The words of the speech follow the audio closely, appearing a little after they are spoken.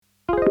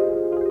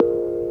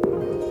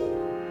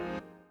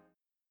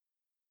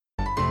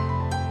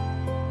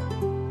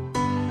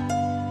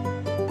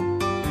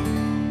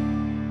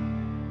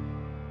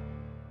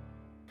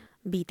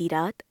बीती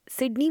रात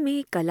सिडनी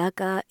में कला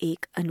का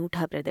एक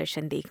अनूठा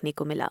प्रदर्शन देखने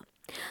को मिला।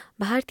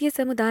 भारतीय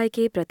समुदाय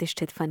के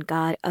प्रतिष्ठित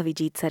फनकार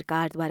अविजीत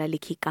सरकार द्वारा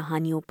लिखी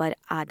कहानियों पर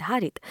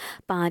आधारित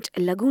 5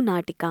 लघु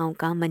नाटिकाओं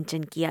का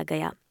मंचन किया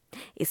गया।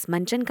 इस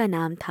मंचन का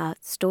नाम था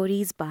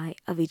स्टोरीज बाय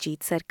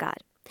अविजीत सरकार।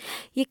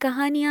 ये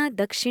कहानियाँ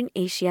दक्षिण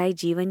एशियाई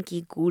जीवन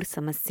की गूढ़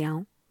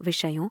समस्याओं,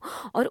 विषयों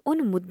और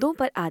उन मुद्दों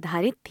पर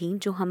आधारित थीं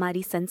जो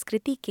हमारी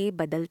संस्कृति के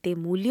बदलते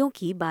मूल्यों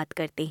की बात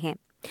करते हैं।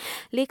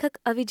 लेखक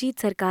अविजीत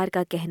सरकार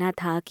का कहना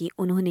था कि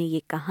उन्होंने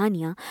ये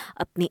कहानियाँ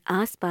अपने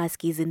आसपास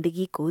की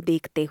जिंदगी को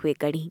देखते हुए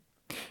गढ़ी।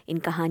 इन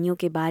कहानियों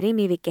के बारे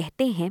में वे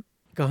कहते हैं,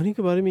 कहानी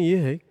के बारे में ये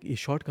है कि ये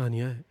शॉर्ट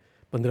कहानियाँ हैं,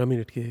 15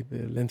 मिनट की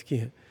लेंथ की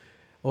हैं,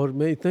 और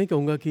मैं इतना ही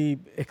कहूँगा कि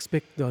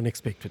एक्सपेक्ट द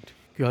अनएक्सपेक्टेड,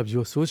 कि आप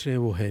जो सोच रहे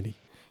हैं वो है नहीं।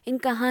 इन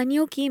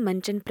कहानियों की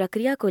मंचन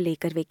प्रक्रिया को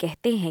लेकर वे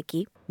कहते हैं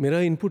कि मेरा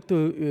इनपुट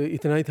तो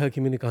इतना ही था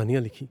कि मैंने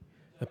कहानियाँ लिखी,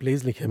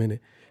 प्लेज लिखे मैंने,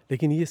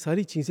 लेकिन ये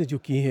सारी चीज़ें जो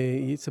की हैं,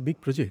 ये सब बिग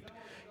प्रोजेक्ट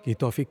कि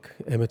तौफीक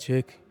अहमद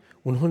शेख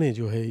उन्होंने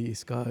जो है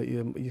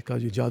इसका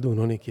जो जादू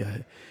उन्होंने किया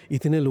है,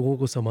 इतने लोगों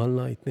को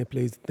संभालना, इतने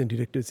प्लेज, इतने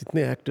डायरेक्टर्स,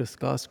 इतने actors,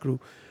 cast, crew,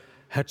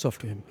 hats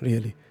off to him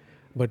really.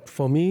 But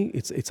for me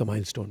it's a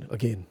milestone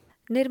again.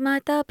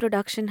 निर्माता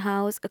प्रोडक्शन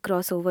हाउस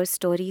क्रॉसओवर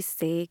स्टोरीज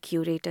से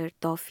क्यूरेटर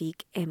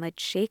तौफीक अहमद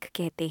शेख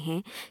कहते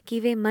हैं कि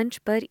वे मंच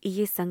पर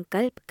ये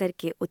संकल्प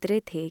करके उतरे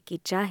थे कि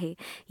चाहे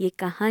ये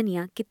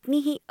कहानियाँ कितनी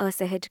ही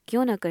असहज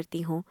क्यों न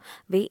करती हों,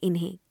 वे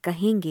इन्हें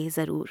कहेंगे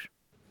ज़रूर।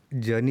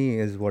 Journey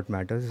is what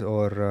matters.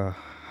 और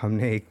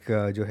हमने एक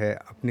जो है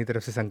अपनी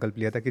तरफ से संकल्प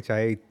लिया था कि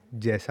चाहे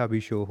जैसा भी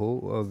शो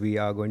हो, we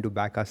are going to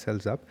back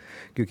ourselves up,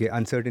 क्योंकि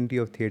अनसर्टेनिटी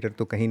ऑफ थिएटर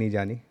तो कहीं नहीं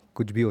जानी,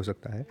 कुछ भी हो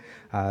सकता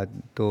है।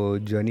 तो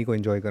जर्नी को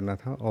एंजॉय करना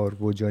था, और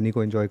वो जर्नी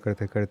को एंजॉय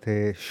करते करते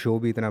शो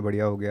भी इतना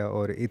बढ़िया हो गया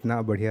और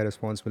इतना बढ़िया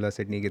रिस्पांस मिला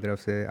सिडनी की तरफ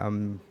से। I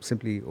am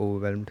simply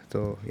overwhelmed.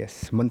 तो यस,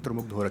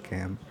 मंत्रमुग्ध हो रखे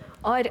हैं हम।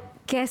 और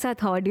कैसा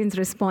था ऑडियंस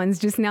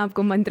रिस्पांस जिसने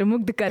आपको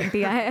मंत्रमुग्ध कर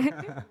दिया है?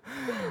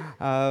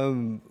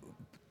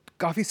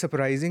 काफ़ी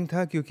सरप्राइजिंग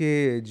था,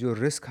 क्योंकि जो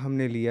रिस्क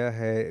हमने लिया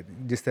है,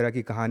 जिस तरह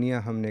की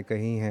कहानियाँ हमने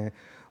कही हैं,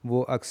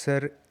 वो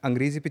अक्सर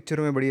अंग्रेज़ी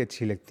पिक्चरों में बड़ी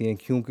अच्छी लगती हैं।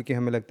 क्योंकि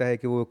हमें लगता है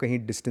कि वो कहीं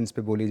डिस्टेंस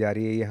पे बोली जा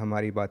रही है, ये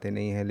हमारी बातें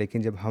नहीं हैं।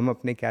 लेकिन जब हम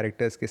अपने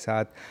कैरेक्टर्स के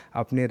साथ,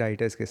 अपने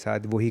राइटर्स के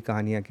साथ वही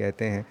कहानियाँ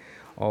कहते हैं,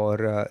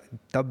 और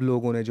तब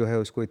लोगों ने जो है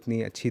उसको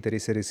इतनी अच्छी तरह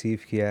से रिसीव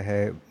किया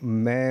है,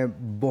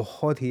 मैं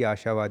बहुत ही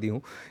आशावादी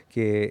हूँ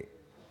कि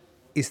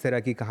इस तरह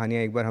की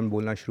कहानियाँ एक बार हम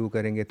बोलना शुरू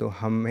करेंगे तो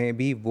हमें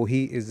भी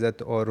वही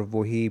इज़्ज़त और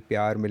वही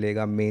प्यार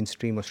मिलेगा मेन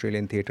स्ट्रीम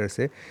ऑस्ट्रेलियन थिएटर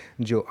से,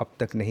 जो अब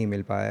तक नहीं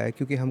मिल पाया है,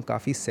 क्योंकि हम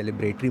काफ़ी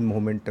सेलिब्रेटरी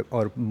मोमेंट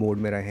और मोड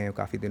में रहे हैं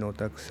काफ़ी दिनों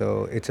तक।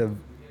 So it's a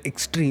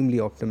extremely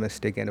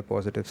optimistic and a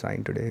positive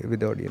sign today with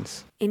the audience.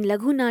 इन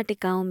लघु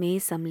नाटिकाओं में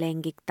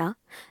समलैंगिकता,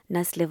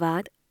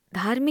 नस्लवाद,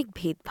 धार्मिक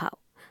भेदभाव,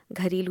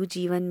 घरेलू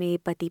जीवन में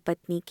पति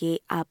पत्नी के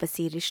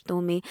आपसी रिश्तों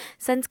में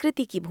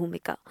संस्कृति की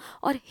भूमिका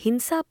और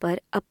हिंसा पर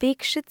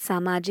अपेक्षित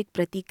सामाजिक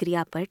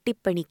प्रतिक्रिया पर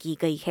टिप्पणी की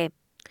गई है।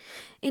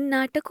 इन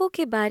नाटकों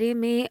के बारे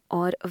में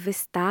और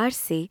विस्तार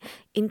से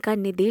इनका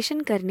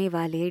निर्देशन करने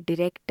वाले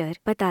डायरेक्टर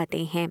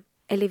बताते हैं।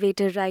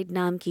 एलिवेटर राइड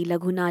नाम की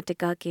लघु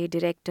नाटिका के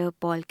डायरेक्टर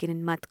पॉल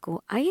किनमत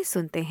को आइए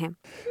सुनते हैं।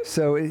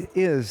 So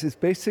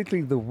it's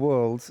basically the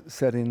world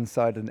set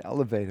inside an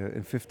elevator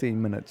in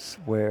 15 minutes,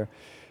 where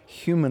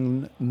human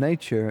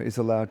nature is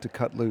allowed to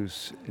cut loose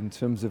in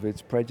terms of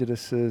its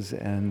prejudices,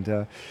 and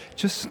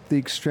just the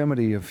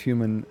extremity of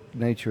human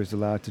nature is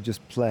allowed to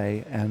just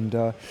play, and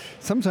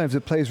sometimes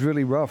it plays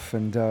really rough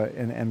and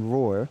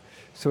raw.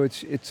 So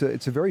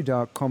it's a very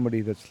dark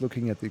comedy that's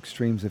looking at the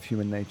extremes of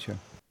human nature.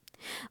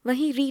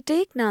 वहीं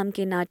retake नाम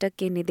के नाटक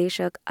के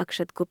निदेशक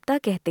अक्षत गुप्ता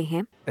कहते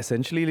हैं,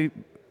 essentially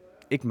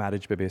एक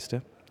marriage पे बेस्ड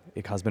है,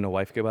 एक हस्बैंड और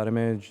वाइफ के बारे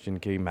में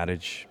जिनकी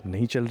मैरिज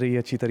नहीं चल रही है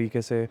अच्छी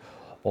तरीके से,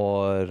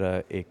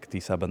 और एक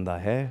तीसरा बंदा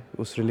है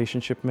उस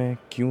रिलेशनशिप में।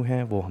 क्यों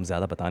है वो हम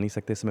ज़्यादा बता नहीं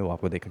सकते इसमें, वो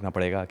आपको देखना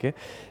पड़ेगा आके।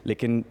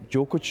 लेकिन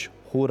जो कुछ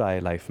हो रहा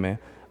है लाइफ में,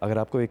 अगर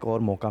आपको एक और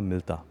मौका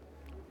मिलता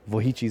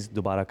वही चीज़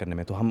दोबारा करने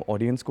में, तो हम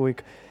ऑडियंस को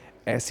एक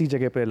ऐसी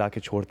जगह पे ला के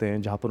छोड़ते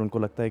हैं जहाँ पर उनको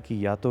लगता है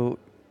कि या तो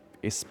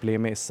इस प्ले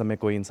में इस समय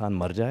कोई इंसान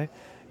मर जाए,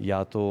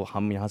 या तो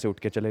हम यहाँ से उठ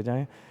के चले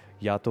जाएं,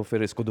 या तो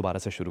फिर इसको दोबारा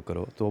से शुरू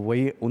करो। तो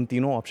वही उन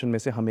तीनों ऑप्शन में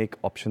से हम एक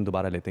ऑप्शन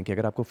दोबारा लेते हैं कि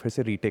अगर आपको फिर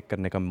से रीटेक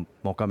करने का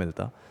मौका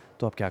मिलता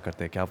तो आप क्या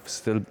करते हैं? क्या आप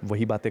स्टिल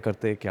वही बातें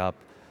करते? क्या आप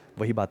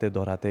वही बातें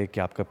दोहराते?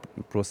 क्या आपका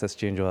प्रोसेस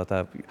चेंज हो जाता?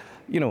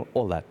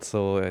 All that.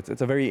 So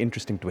it's a very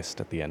interesting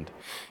twist at the end.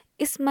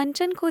 इस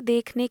मंचन को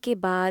देखने के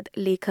बाद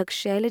लेखक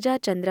शैलजा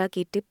चंद्रा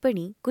की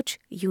टिप्पणी कुछ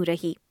यूं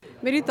रही।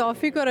 मेरी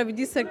तौफीक और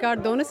अविजीत सरकार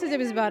दोनों से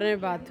जब इस बारे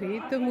में बात हुई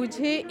तो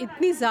मुझे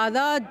इतनी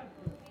ज़्यादा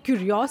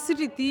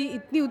क्यूरियोसिटी थी,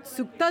 इतनी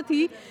उत्सुकता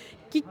थी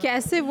कि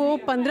कैसे वो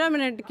 15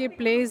 मिनट के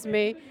प्लेज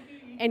में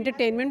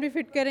एंटरटेनमेंट भी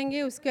फिट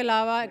करेंगे, उसके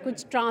अलावा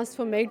कुछ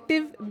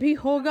ट्रांसफॉर्मेटिव भी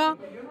होगा,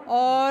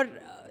 और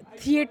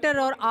थिएटर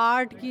और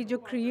आर्ट की जो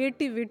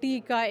क्रिएटिविटी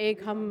का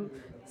एक हम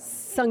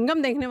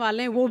संगम देखने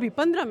वाले हैं, वो भी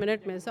 15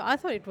 मिनट में। So I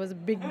thought it was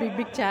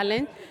big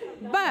challenge,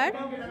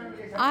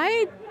 but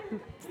I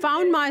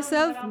found my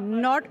self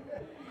not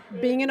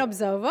being an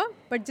observer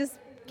but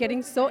just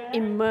getting so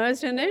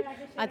immersed in it.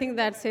 I think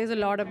that says a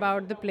lot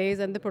about the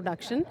plays and the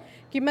production.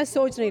 कि मैं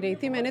सोच नहीं रही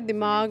थी, मैंने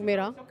दिमाग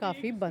मेरा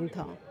काफ़ी बंद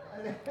था.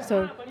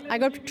 So I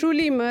got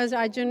truly immersed.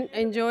 I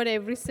enjoyed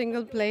every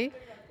single play,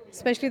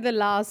 especially the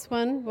last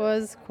one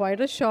was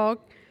quite a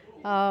shock.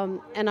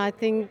 And I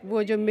think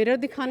वो जो मिरर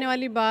दिखाने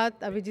वाली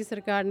बात अभिजीत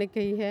सरकार ने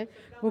कही है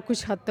वो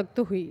कुछ हद तक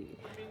तो हुई.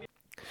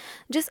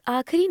 जिस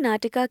आखिरी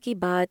नाटिका की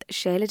बात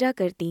शैलजा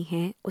करती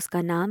हैं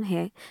उसका नाम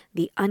है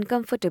द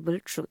अनकंफर्टेबल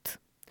ट्रूथ.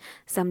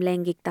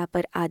 समलैंगिकता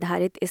पर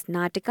आधारित इस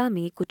नाटिका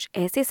में कुछ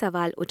ऐसे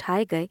सवाल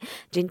उठाए गए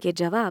जिनके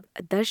जवाब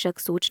दर्शक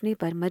सोचने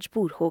पर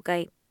मजबूर हो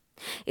गए.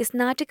 इस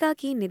नाटिका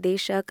की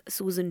निदेशक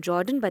सूजन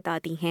जॉर्डन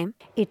बताती हैं,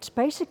 It's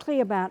basically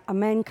about a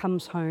man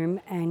comes home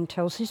and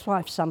tells his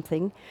wife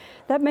something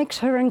that makes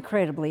her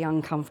incredibly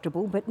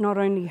uncomfortable, but not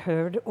only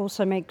her, it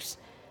also makes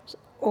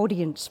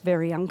audience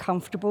very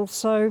uncomfortable.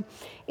 So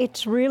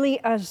it's really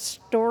a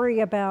story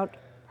about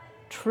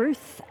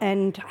truth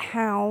and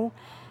how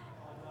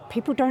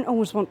people don't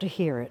always want to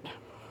hear it.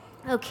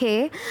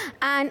 Okay,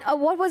 and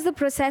what was the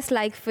process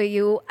like for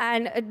you?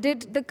 And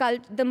did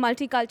the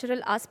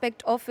multicultural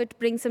aspect of it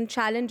bring some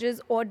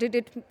challenges, or did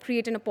it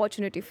create an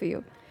opportunity for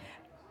you?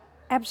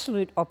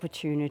 Absolute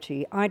opportunity.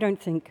 I don't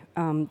think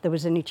there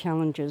was any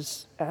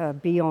challenges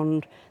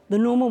beyond the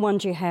normal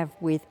ones you have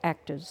with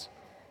actors,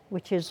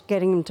 which is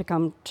getting them to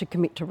come to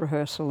commit to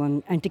rehearsal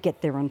and to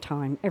get there on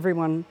time.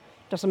 Everyone,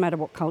 doesn't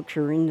matter what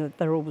culture you're in,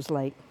 they're always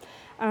late.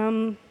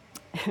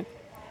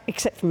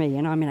 Except for me,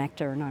 and I'm an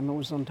actor and I'm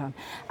always on time.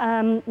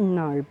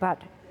 No,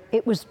 but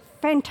it was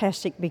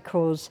fantastic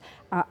because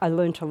I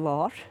learnt a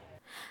lot.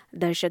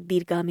 दर्शक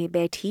दीर्घा में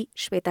बैठी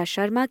श्वेता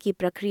शर्मा की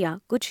प्रक्रिया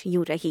कुछ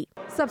यूं रही.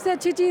 सबसे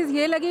अच्छी चीज़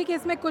ये लगी कि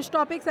इसमें कुछ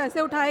टॉपिक्स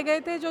ऐसे उठाए गए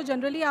थे जो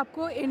जनरली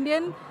आपको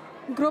इंडियन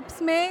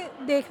ग्रुप्स में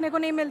देखने को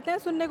नहीं मिलते हैं,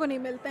 सुनने को नहीं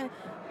मिलते हैं.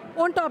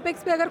 उन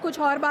टॉपिक्स पे अगर कुछ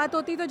और बात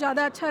होती तो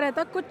ज़्यादा अच्छा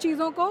रहता. कुछ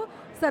चीज़ों को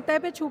सतह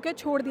पे छू के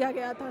छोड़ दिया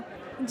गया था,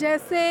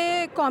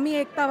 जैसे कौमी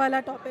एकता वाला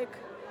टॉपिक.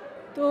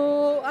 तो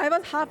I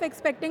was half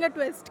expecting a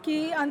twist कि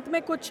अंत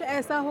में कुछ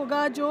ऐसा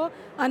होगा जो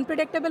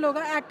अनप्रिडिक्टेबल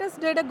होगा. Actors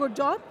did a good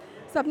job,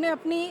 सबने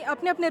अपने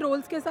अपने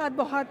रोल्स के साथ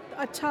बहुत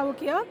अच्छा वो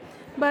किया,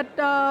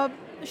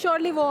 बट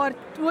श्योरली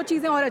वो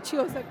चीज़ें और अच्छी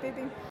हो सकती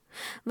थी.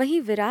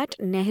 वहीं विराट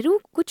नेहरू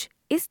कुछ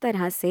इस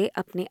तरह से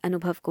अपने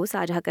अनुभव को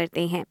साझा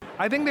करते हैं.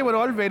 I think they were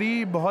all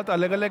बहुत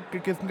अलग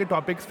अलग किस्म के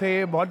टॉपिक्स थे,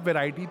 बहुत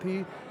वैरायटी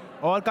थी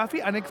और काफ़ी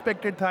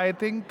अनएक्सपेक्टेड था. आई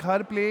थिंक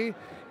हर प्ले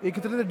एक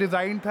तरह से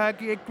डिज़ाइन था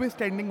कि एक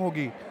ट्विस्ट एंडिंग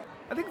होगी.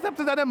 आई थिंक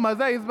सबसे ज़्यादा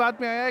मज़ा इस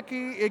बात में आया कि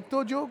एक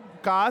तो जो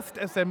कास्ट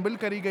असेंबल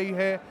करी गई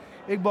है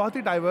एक बहुत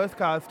ही डाइवर्स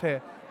कास्ट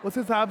है. उस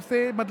हिसाब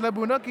से मतलब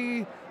वो ना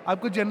कि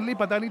आपको जनरली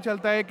पता नहीं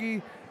चलता है कि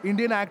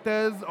इंडियन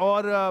एक्टर्स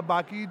और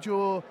बाकी जो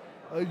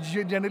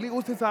जनरली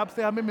उस हिसाब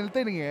से हमें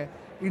मिलते नहीं हैं.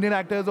 इंडियन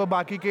एक्टर्स और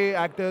बाकी के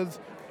एक्टर्स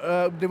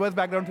डिवर्स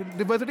बैकग्राउंड से,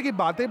 डिवर्सिटी की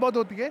बातें बहुत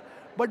होती है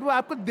बट वो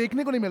आपको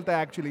देखने को नहीं मिलता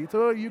है actually.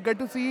 So you get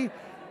to see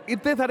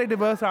इतने सारे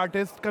diverse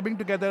artist coming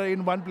together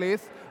in one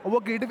place और वो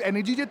क्रिएटिव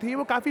एनर्जी जो थी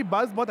वो काफ़ी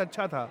बहुत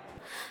अच्छा था.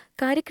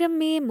 कार्यक्रम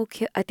में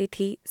मुख्य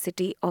अतिथि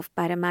सिटी ऑफ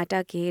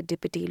पैरामाटा के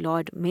deputy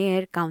lord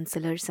mayor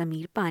councillor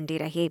Sameer Pandey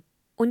रहे.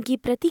 उनकी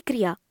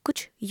प्रतिक्रिया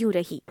कुछ यूं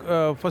रही.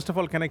 First of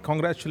all, can I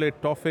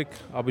congratulate Tawfiq,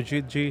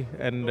 Abhijit ji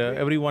and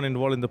everyone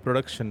involved in the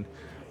production.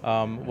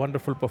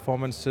 Wonderful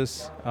performances,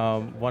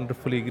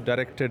 wonderfully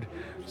directed.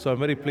 So I'm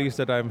very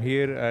pleased that I'm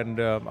here and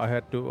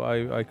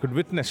I could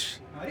witness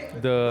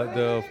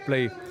the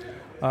play.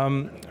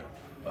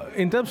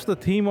 In terms of the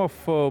theme of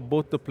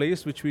both the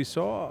plays which we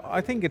saw,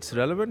 I think it's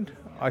relevant.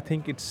 I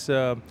think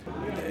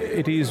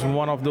it is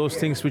one of those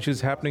things which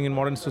is happening in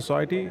modern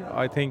society.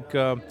 I think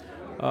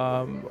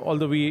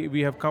although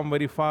we have come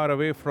very far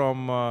away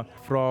from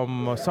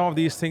some of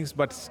these things,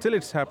 but still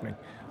it's happening.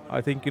 I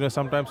think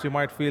sometimes you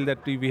might feel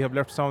that we have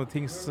left some of the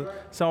things,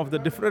 some of the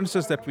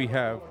differences that we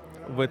have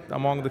with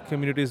among the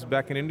communities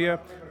back in India,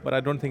 but I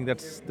don't think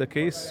that's the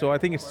case. So I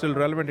think it's still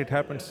relevant. It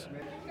happens.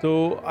 So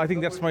I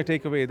think that's my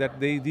takeaway, that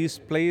these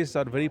plays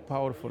are very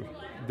powerful.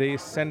 They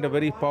send a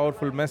very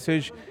powerful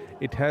message.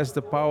 It has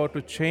the power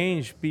to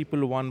change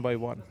people one by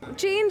one.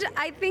 Change,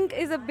 I think,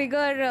 is a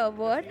bigger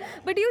word.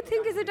 But do you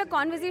think is it a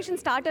conversation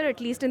starter,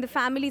 at least in the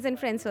families and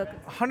friend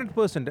circles?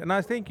 100%. And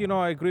I think,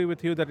 I agree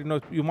with you that,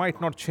 you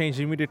might not change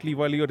immediately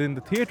while you're in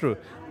the theatre,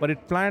 but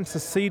it plants a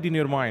seed in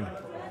your mind.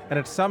 And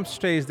at some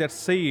stage, that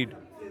seed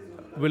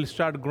will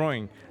start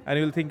growing. And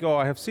you'll think,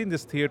 I have seen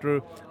this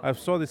theatre, I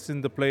saw this in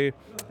the play,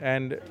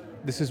 and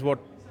this is what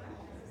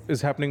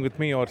is happening with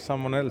me or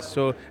someone else.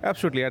 So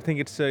absolutely, I think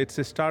it's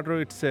a starter.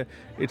 It's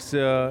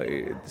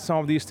some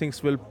of these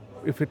things will,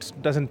 if it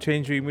doesn't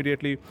change you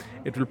immediately,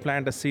 it will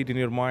plant a seed in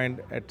your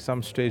mind. At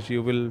some stage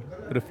you will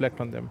reflect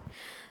on them.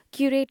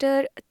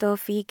 Curator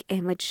Taufiq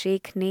Ahmed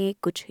Sheikh ने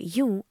कुछ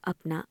यूं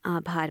अपना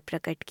आभार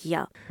प्रकट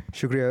किया.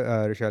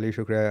 शुक्रिया रिशाली,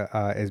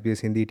 शुक्रिया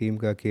SBS Hindi team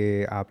का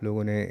कि आप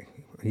लोगों ने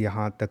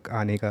यहाँ तक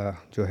आने का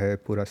जो है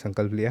पूरा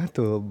संकल्प लिया,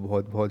 तो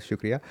बहुत बहुत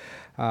शुक्रिया।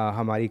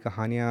 हमारी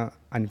कहानियाँ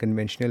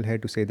अनकन्वेंशनल है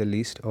टू से द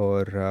लीस्ट,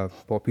 और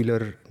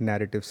पॉपुलर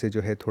नैरेटिव से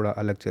जो है थोड़ा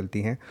अलग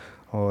चलती हैं,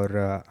 और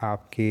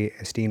आपके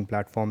एस्टीम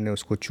प्लेटफॉर्म ने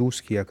उसको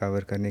चूज़ किया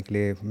कवर करने के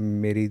लिए।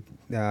 मेरी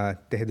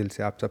तहे दिल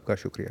से आप सबका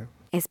शुक्रिया।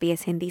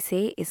 SBS हिंदी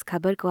से इस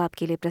खबर को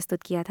आपके लिए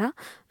प्रस्तुत किया था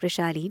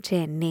वैशाली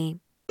जैन ने।